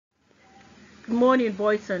morning,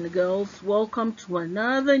 boys and girls. Welcome to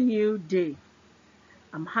another new day.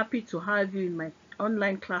 I'm happy to have you in my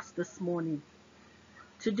online class this morning.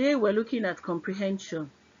 Today we're looking at comprehension.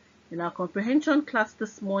 In our comprehension class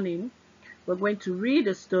this morning, we're going to read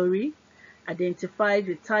a story, identify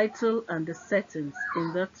the title and the settings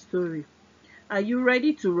in that story. Are you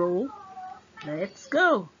ready to roll? Let's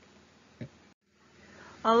go.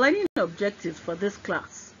 Our learning objectives for this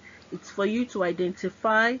class is for you to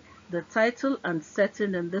identify the title and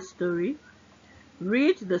setting in this story,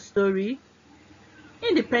 read the story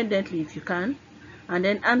independently if you can, and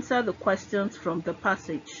then answer the questions from the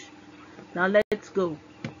passage. Now let's go.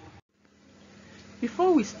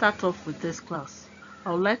 Before we start off with this class,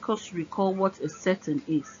 I would like us to recall what a setting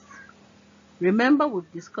is. Remember, we've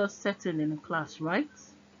discussed setting in class, right?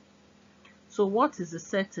 So what is a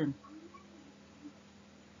setting?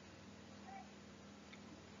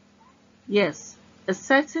 Yes, a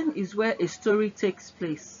setting is where a story takes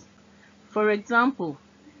place. For example,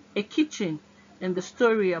 a kitchen in the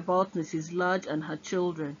story about Mrs. Large and her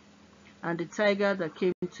children and the tiger that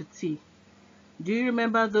came to tea. Do you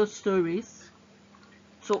remember those stories?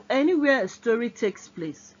 So anywhere a story takes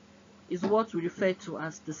place is what we refer to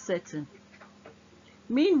as the setting.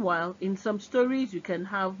 Meanwhile, in some stories you can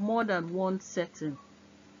have more than one setting.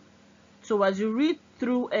 So as you read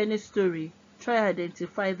through any story, try to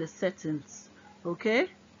identify the settings. Okay?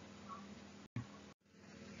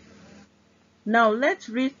 Now let's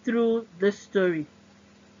read through this story.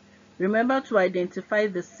 Remember to identify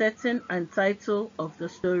the setting and title of the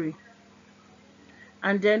story.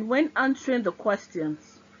 And then when answering the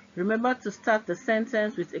questions, remember to start the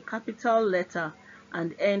sentence with a capital letter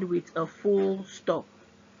and end with a full stop.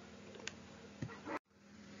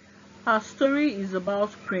 Our story is about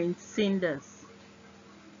Prince Cinders.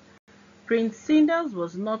 Prince Cinders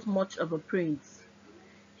was not much of a prince.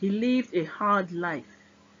 He lived a hard life,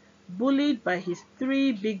 bullied by his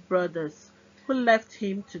three big brothers who left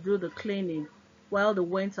him to do the cleaning while they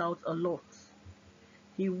went out a lot.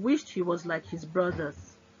 He wished he was like his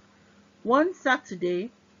brothers. One Saturday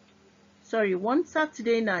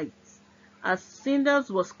night, as Cinders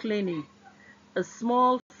was cleaning, a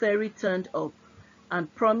small fairy turned up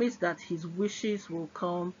and promised that his wishes will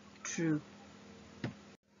come true.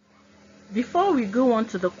 Before we go on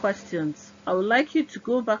to the questions, I would like you to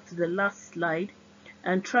go back to the last slide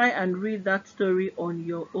and try and read that story on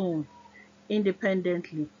your own,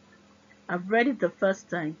 independently. I've read it the first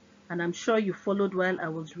time and I'm sure you followed while I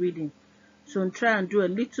was reading. So try and do a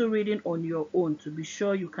little reading on your own to be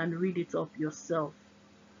sure you can read it up yourself.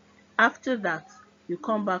 After that, you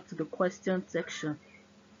come back to the question section.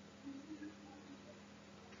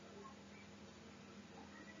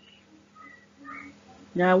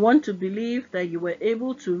 Now I want to believe that you were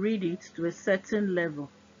able to read it to a certain level.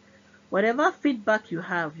 Whatever feedback you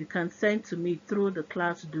have, you can send to me through the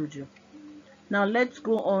class dojo. Now let's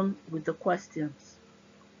go on with the questions.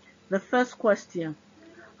 The first question: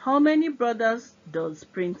 how many brothers does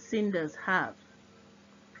Prince Cinders have?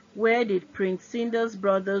 Where did Prince Cinders'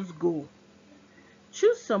 brothers go?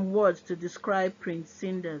 Choose some words to describe Prince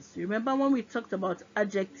Cinders. Remember when we talked about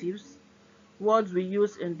adjectives, words we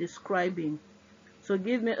use in describing. So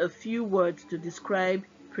give me a few words to describe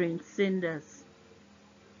Prince Cinders.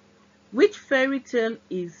 Which fairy tale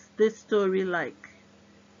is this story like?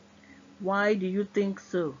 Why do you think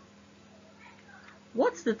so?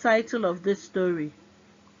 What's the title of this story?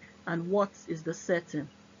 And what is the setting?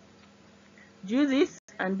 Do this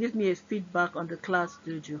and give me a feedback on the class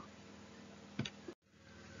dojo.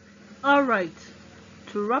 Alright,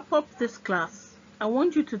 to wrap up this class, I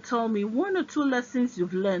want you to tell me 1 or 2 lessons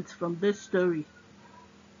you've learned from this story.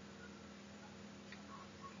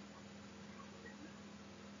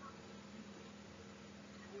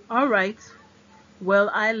 Alright,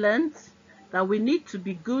 well, I learned that we need to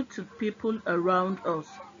be good to people around us.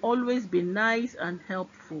 Always be nice and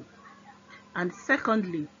helpful. And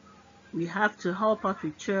secondly, we have to help out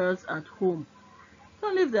with chores at home.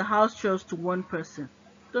 Don't leave the house chores to one person.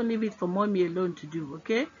 Don't leave it for mommy alone to do,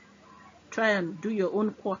 okay? Try and do your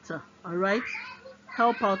own quarter, alright?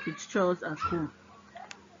 Help out with chores at home.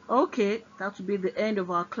 Okay, that will be the end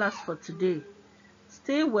of our class for today.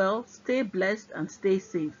 Stay well, stay blessed, and stay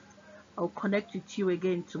safe. I'll connect with you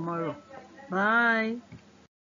again tomorrow. Bye.